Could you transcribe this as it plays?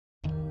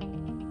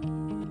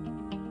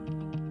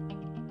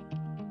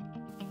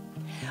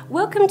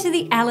Welcome to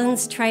the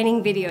Allen's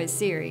training video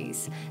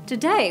series.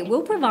 Today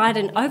we'll provide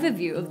an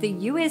overview of the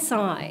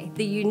USI,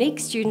 the Unique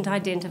Student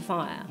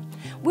Identifier.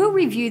 We'll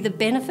review the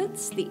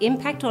benefits, the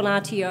impact on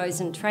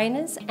RTOs and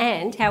trainers,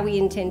 and how we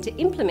intend to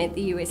implement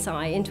the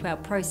USI into our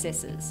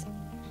processes.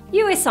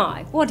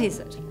 USI, what is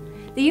it?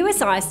 The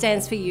USI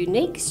stands for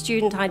Unique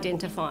Student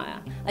Identifier,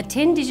 a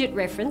 10-digit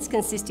reference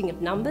consisting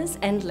of numbers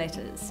and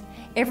letters.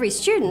 Every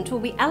student will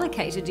be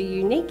allocated a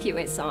unique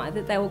USI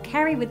that they will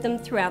carry with them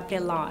throughout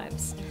their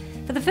lives.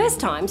 For the first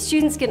time,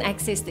 students can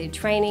access their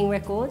training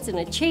records and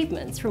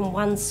achievements from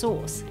one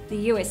source, the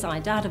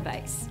USI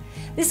database.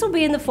 This will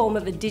be in the form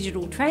of a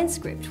digital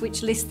transcript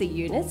which lists the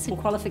units and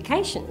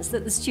qualifications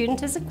that the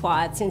student has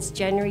acquired since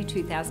January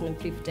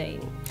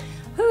 2015.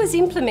 Who has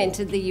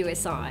implemented the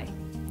USI?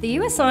 The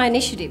USI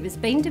initiative has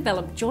been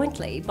developed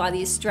jointly by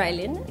the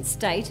Australian,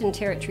 state and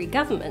territory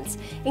governments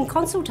in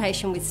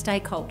consultation with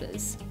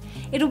stakeholders.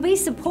 It will be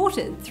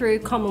supported through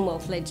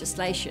Commonwealth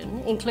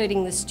legislation,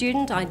 including the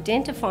Student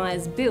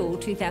Identifiers Bill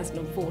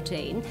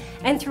 2014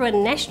 and through a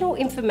National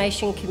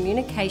Information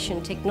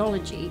Communication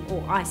Technology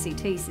or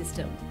ICT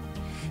system.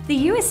 The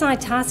USI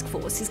Task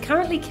Force is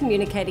currently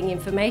communicating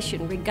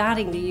information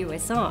regarding the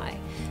USI.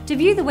 To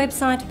view the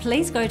website,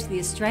 please go to the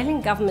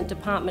Australian Government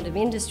Department of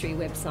Industry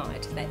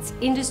website. That's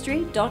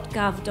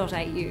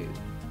industry.gov.au.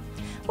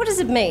 What does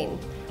it mean?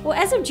 Well,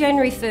 as of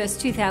January 1st,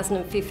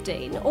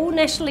 2015, all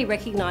nationally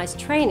recognised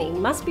training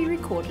must be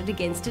recorded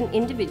against an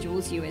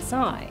individual's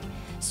USI.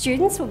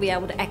 Students will be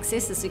able to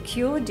access a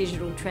secure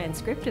digital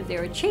transcript of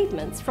their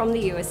achievements from the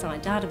USI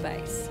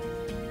database.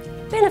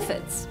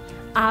 Benefits.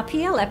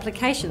 RPL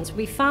applications will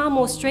be far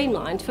more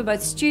streamlined for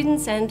both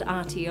students and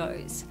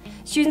RTOs.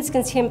 Students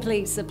can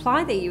simply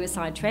supply their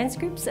USI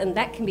transcripts and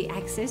that can be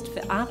accessed for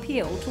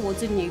RPL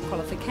towards a new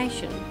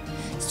qualification.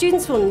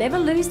 Students will never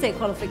lose their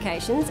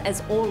qualifications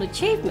as all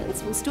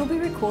achievements will still be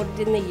recorded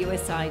in the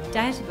USI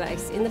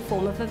database in the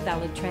form of a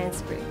valid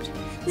transcript.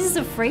 This is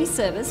a free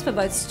service for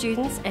both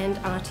students and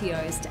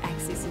RTOs to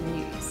access and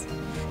use.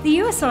 The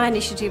USI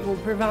initiative will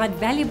provide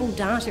valuable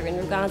data in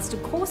regards to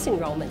course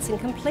enrolments and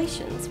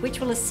completions, which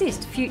will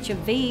assist future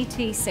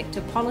VET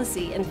sector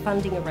policy and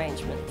funding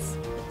arrangements.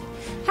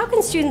 How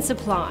can students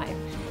apply?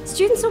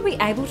 Students will be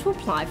able to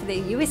apply for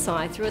their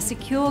USI through a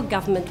secure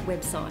government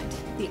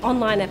website. The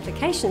online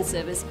application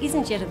service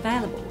isn't yet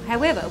available.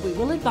 However, we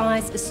will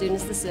advise as soon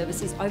as the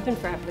service is open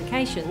for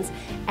applications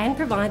and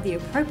provide the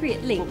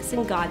appropriate links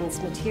and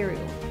guidance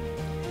material.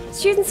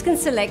 Students can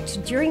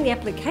select during the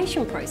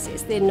application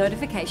process their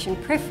notification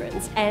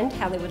preference and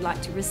how they would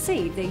like to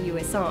receive their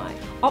USI.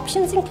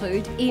 Options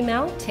include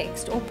email,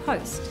 text or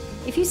post.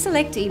 If you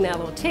select email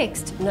or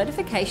text,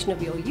 notification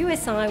of your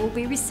USI will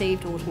be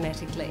received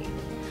automatically.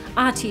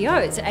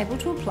 RTOs are able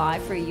to apply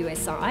for a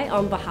USI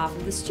on behalf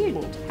of the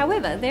student.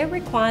 However, they're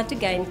required to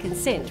gain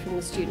consent from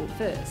the student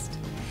first.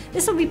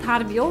 This will be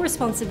part of your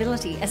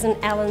responsibility as an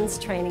Allen's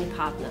training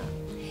partner.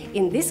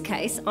 In this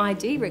case,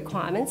 ID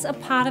requirements are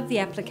part of the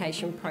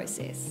application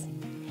process.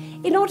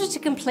 In order to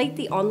complete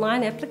the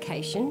online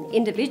application,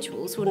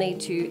 individuals will need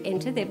to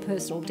enter their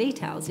personal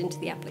details into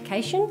the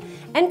application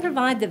and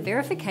provide the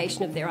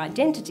verification of their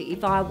identity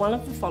via one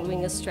of the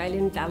following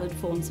Australian valid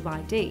forms of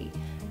ID: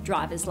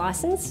 driver's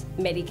licence,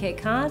 Medicare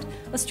card,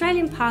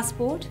 Australian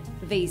passport,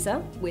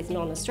 visa with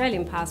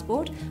non-Australian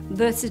passport,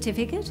 birth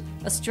certificate,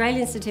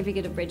 Australian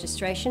certificate of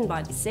registration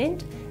by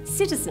descent,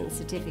 citizen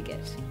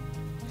certificate.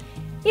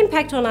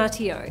 Impact on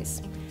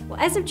RTOs. Well,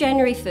 as of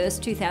January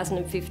 1st,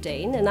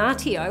 2015, an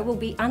RTO will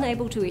be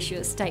unable to issue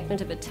a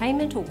statement of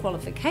attainment or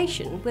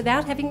qualification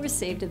without having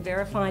received a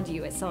verified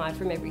USI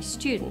from every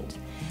student.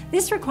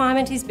 This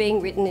requirement is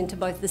being written into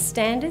both the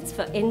standards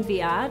for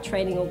NVR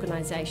training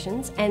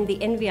organisations and the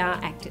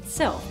NVR Act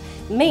itself,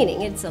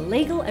 meaning it's a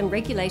legal and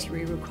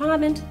regulatory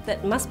requirement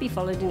that must be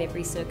followed in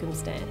every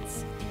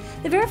circumstance.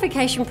 The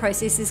verification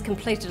process is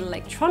completed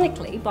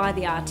electronically by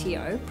the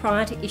RTO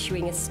prior to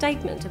issuing a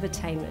statement of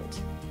attainment.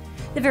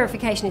 The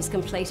verification is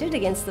completed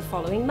against the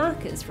following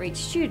markers for each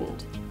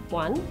student: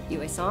 1.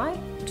 USI,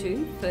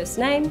 2. First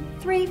name,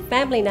 3.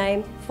 Family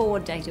name, 4.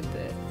 Date of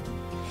birth.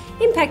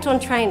 Impact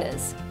on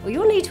trainers. Well,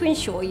 you'll need to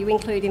ensure you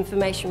include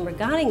information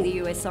regarding the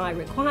USI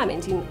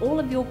requirement in all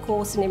of your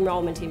course and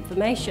enrolment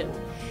information.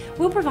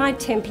 We'll provide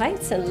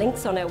templates and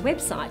links on our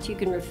website you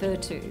can refer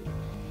to.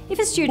 If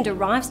a student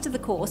arrives to the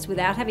course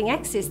without having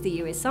accessed the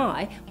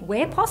USI,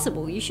 where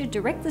possible you should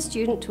direct the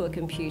student to a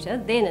computer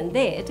then and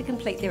there to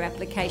complete their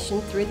application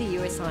through the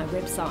USI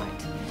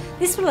website.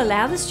 This will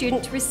allow the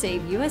student to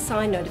receive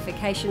USI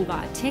notification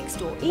via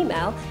text or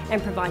email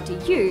and provide to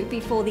you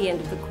before the end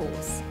of the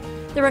course.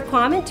 The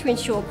requirement to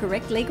ensure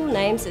correct legal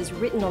names as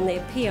written on their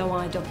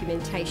POI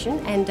documentation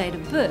and date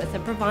of birth are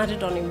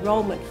provided on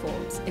enrolment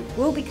forms. It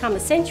will become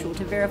essential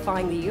to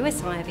verifying the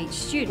USI of each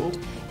student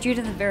due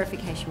to the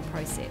verification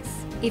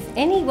process. If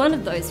any one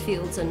of those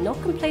fields are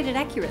not completed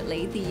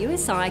accurately, the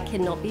USI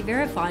cannot be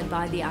verified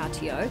by the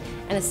RTO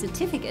and a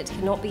certificate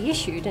cannot be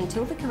issued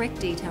until the correct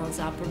details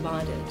are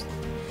provided.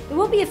 There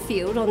will be a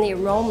field on the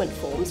enrolment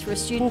forms for a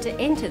student to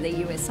enter their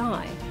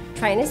USI.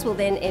 Trainers will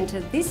then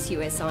enter this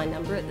USI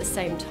number at the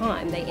same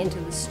time they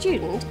enter the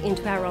student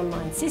into our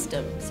online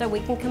system, so we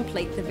can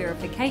complete the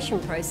verification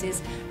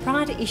process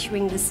prior to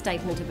issuing the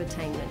Statement of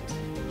Attainment.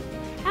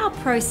 Our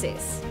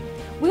process.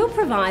 We'll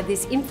provide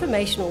this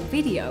informational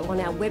video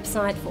on our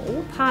website for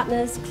all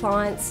partners,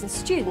 clients and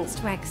students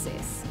to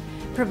access.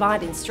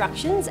 Provide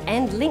instructions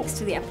and links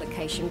to the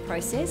application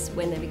process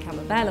when they become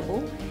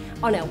available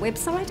on our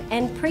website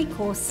and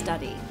pre-course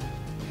study.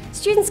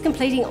 Students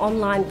completing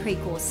online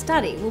pre-course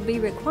study will be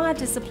required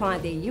to supply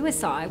their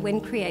USI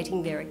when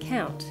creating their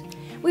account.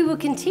 We will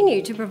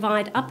continue to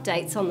provide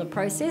updates on the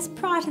process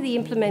prior to the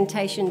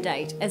implementation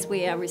date as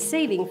we are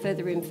receiving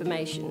further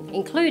information,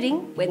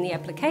 including when the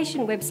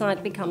application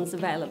website becomes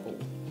available.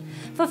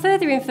 For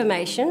further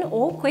information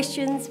or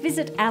questions,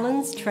 visit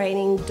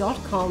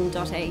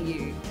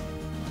allenstraining.com.au.